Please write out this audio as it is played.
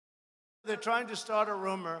They're trying to start a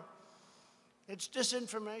rumor. It's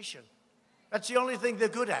disinformation. That's the only thing they're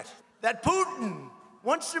good at. That Putin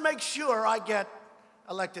wants to make sure I get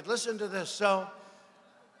elected. Listen to this. So,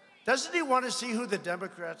 doesn't he want to see who the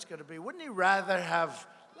Democrat's going to be? Wouldn't he rather have,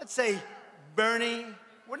 let's say, Bernie?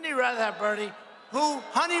 Wouldn't he rather have Bernie, who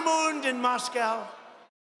honeymooned in Moscow?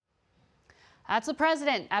 That's the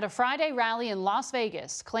president at a Friday rally in Las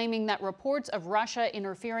Vegas, claiming that reports of Russia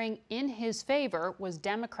interfering in his favor was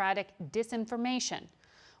Democratic disinformation.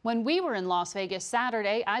 When we were in Las Vegas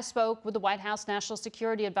Saturday, I spoke with the White House National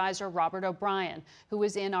Security Advisor Robert O'Brien, who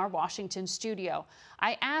was in our Washington studio.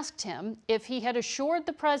 I asked him if he had assured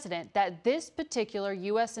the president that this particular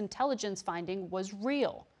U.S. intelligence finding was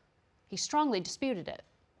real. He strongly disputed it.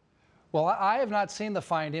 Well, I have not seen the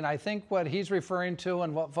finding. I think what he's referring to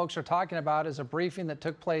and what folks are talking about is a briefing that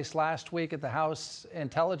took place last week at the House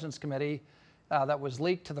Intelligence Committee that was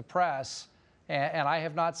leaked to the press. And I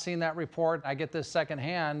have not seen that report. I get this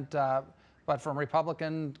secondhand, but from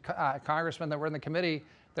Republican congressmen that were in the committee,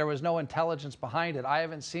 there was no intelligence behind it. I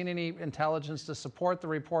haven't seen any intelligence to support the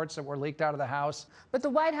reports that were leaked out of the House. But the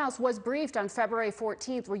White House was briefed on February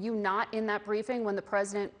 14th. Were you not in that briefing when the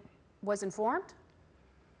president was informed?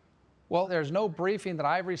 Well, there's no briefing that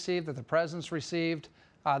I've received, that the president's received,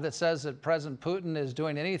 that says that President Putin is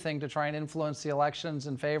doing anything to try and influence the elections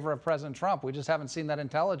in favor of President Trump. We just haven't seen that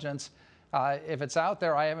intelligence. If it's out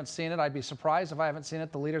there, I haven't seen it. I'd be surprised if I haven't seen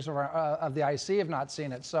it. The leaders of the IC have not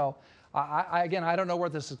seen it. So, again, I don't know where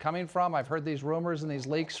this is coming from. I've heard these rumors and these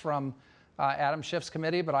leaks from Adam Schiff's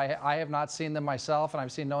committee, but I have not seen them myself, and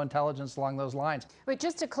I've seen no intelligence along those lines. Wait,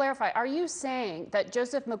 just to clarify, are you saying that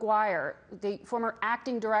Joseph Maguire, the former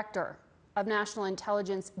acting director of National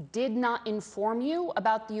Intelligence, did not inform you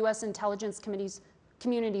about the U.S. Intelligence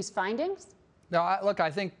Community's findings? No, look, I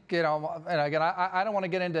think, and again, I don't want to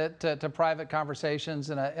get into private conversations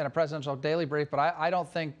in a presidential daily brief, but I don't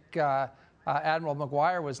think Admiral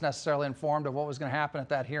Maguire was necessarily informed of what was going to happen at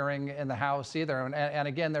that hearing in the House either. And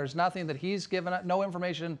again, there's nothing that he's given, no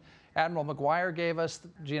information Admiral Maguire gave us,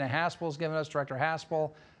 Gina Haspel's given us, Director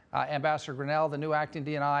Haspel, Ambassador Grinnell, the new acting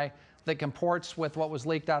DNI, that comports with what was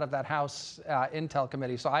leaked out of that House Intel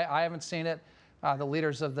Committee. So I haven't seen it. The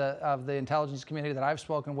leaders of the intelligence community that I've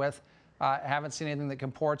spoken with haven't seen anything that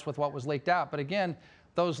comports with what was leaked out. But again,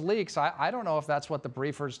 those leaks, I don't know if that's what the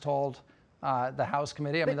briefers told the House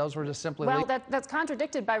committee. I mean, those were just simply leaks. Well, that's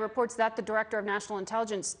contradicted by reports that the Director of National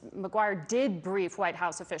Intelligence, Maguire, did brief White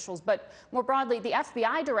House officials. But more broadly, the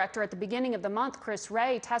FBI Director at the beginning of the month, Chris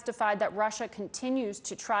Wray, testified that Russia continues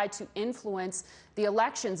to try to influence the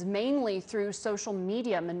elections, mainly through social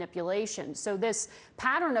media manipulation. So this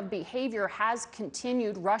pattern of behavior has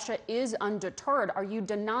continued. Russia is undeterred. Are you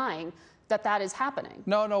denying that is happening?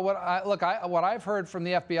 No. What I've heard from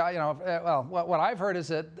the FBI, what I've heard is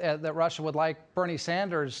that Russia would like Bernie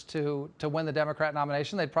Sanders to win the Democrat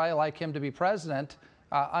nomination. They'd probably like him to be president,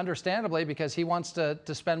 understandably, because he wants to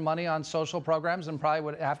spend money on social programs and probably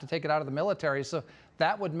would have to take it out of the military. So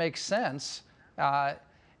that would make sense.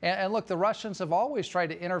 And look, the Russians have always tried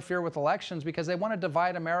to interfere with elections because they want to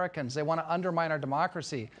divide Americans. They want to undermine our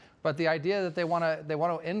democracy. But the idea that they want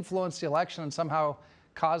to influence the election and somehow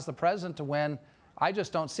cause the president to win, I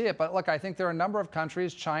just don't see it. But look, I think there are a number of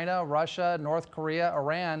countries, China, Russia, North Korea,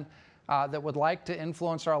 Iran, that would like to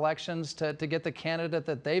influence our elections to get the candidate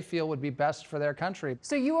that they feel would be best for their country.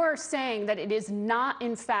 So you are saying that it is not,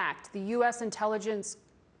 in fact, the U.S. intelligence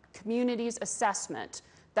community's assessment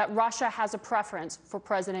that Russia has a preference for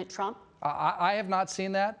President Trump? I have not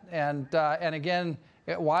seen that. And again,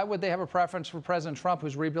 why would they have a preference for President Trump,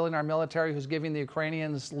 who's rebuilding our military, who's giving the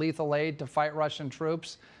Ukrainians lethal aid to fight Russian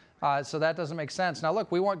troops? So that doesn't make sense. Now,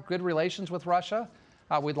 look, we want good relations with Russia.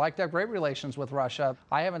 We'd like to have great relations with Russia.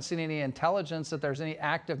 I haven't seen any intelligence that there's any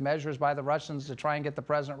active measures by the Russians to try and get the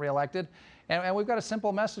president reelected. And we've got a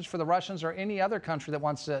simple message for the Russians or any other country that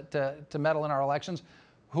wants to meddle in our elections.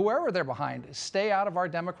 Whoever they're behind, stay out of our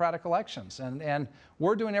democratic elections. And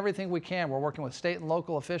we're doing everything we can. We're working with state and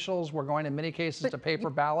local officials. We're going in many cases to paper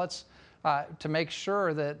ballots to make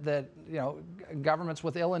sure that governments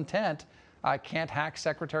with ill intent can't hack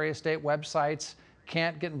Secretary of State websites,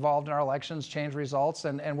 can't get involved in our elections, change results.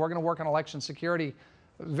 And we're going to work on election security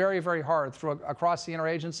very, very hard across the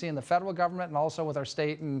interagency and the federal government and also with our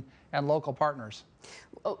state and local partners.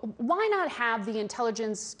 Why not have the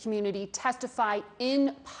intelligence community testify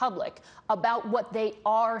in public about what they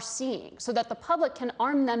are seeing so that the public can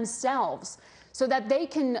arm themselves so that they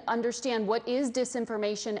can understand what is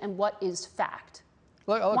disinformation and what is fact?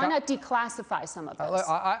 Why not declassify some of this?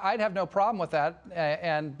 I'd have no problem with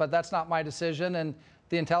that, but that's not my decision. And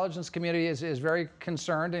The intelligence community is very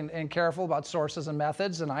concerned and careful about sources and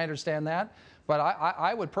methods, and I understand that. But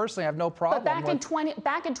I would personally have no problem. But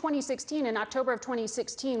back in 2016, in October of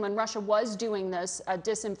 2016, when Russia was doing this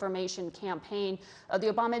disinformation campaign,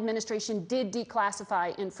 the Obama administration did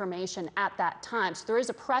declassify information at that time. So there is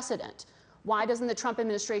a precedent. Why doesn't the Trump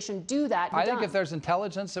administration do that? I think if there's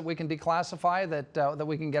intelligence that we can declassify, that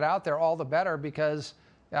we can get out there, all the better, because,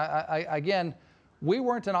 again, we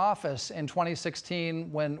weren't in office in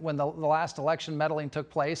 2016 when the last election meddling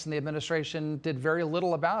took place, and the administration did very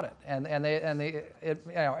little about it. And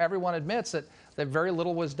everyone admits that very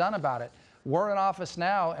little was done about it. We're in office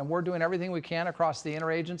now, and we're doing everything we can across the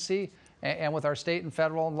interagency and with our state and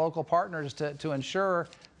federal and local partners to ensure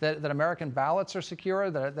that American ballots are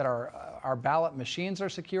secure, that our ballot machines are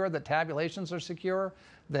secure, that tabulations are secure,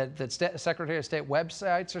 that Secretary of State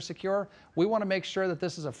websites are secure. We want to make sure that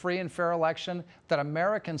this is a free and fair election, that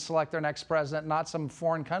Americans select their next president, not some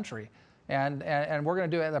foreign country. And we're going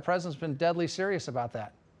to do it. The president's been deadly serious about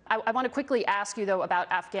that. I want to quickly ask you, though, about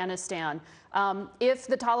Afghanistan. If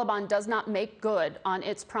the Taliban does not make good on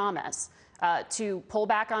its promise to pull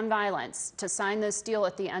back on violence, to sign this deal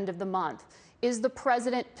at the end of the month, is the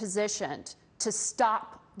president positioned to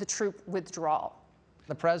stop the troop withdrawal?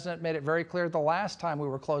 The president made it very clear the last time we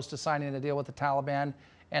were close to signing a deal with the Taliban,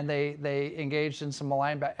 and they engaged in some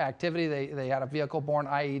malign activity. They had a vehicle-borne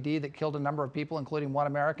IED that killed a number of people, including one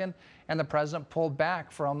American, and the president pulled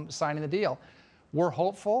back from signing the deal. We're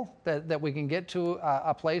hopeful that we can get to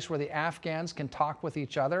a place where the Afghans can talk with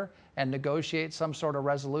each other and negotiate some sort of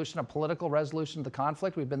resolution, a political resolution to the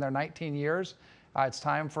conflict. We've been there 19 years. It's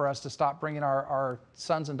time for us to stop bringing our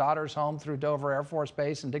sons and daughters home through Dover Air Force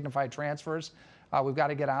Base and dignified transfers. We've got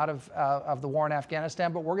to get out of the war in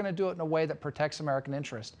Afghanistan, but we're going to do it in a way that protects American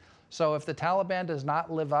interest. So if the Taliban does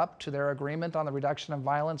not live up to their agreement on the reduction of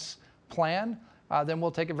violence plan, then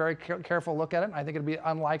we'll take a very careful look at it. I think it'd be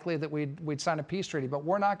unlikely that we'd sign a peace treaty, but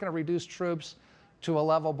we're not going to reduce troops to a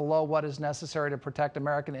level below what is necessary to protect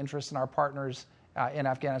American interests and our partners in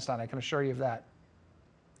Afghanistan. I can assure you of that.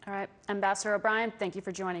 All right. Ambassador O'Brien, thank you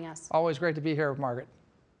for joining us. Always great to be here, Margaret.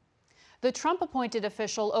 The Trump-appointed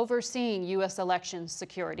official overseeing U.S. election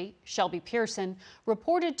security, Shelby Pearson,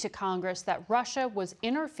 reported to Congress that Russia was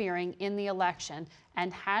interfering in the election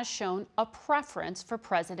and has shown a preference for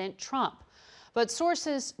President Trump. But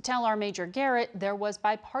sources tell our Major Garrett there was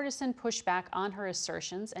bipartisan pushback on her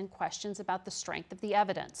assertions and questions about the strength of the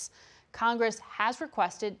evidence. Congress has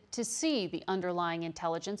requested to see the underlying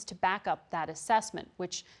intelligence to back up that assessment,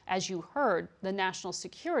 which, as you heard, the National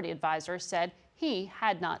Security Advisor said he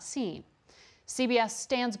had not seen. CBS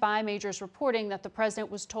stands by Major's reporting that the president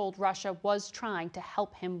was told Russia was trying to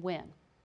help him win.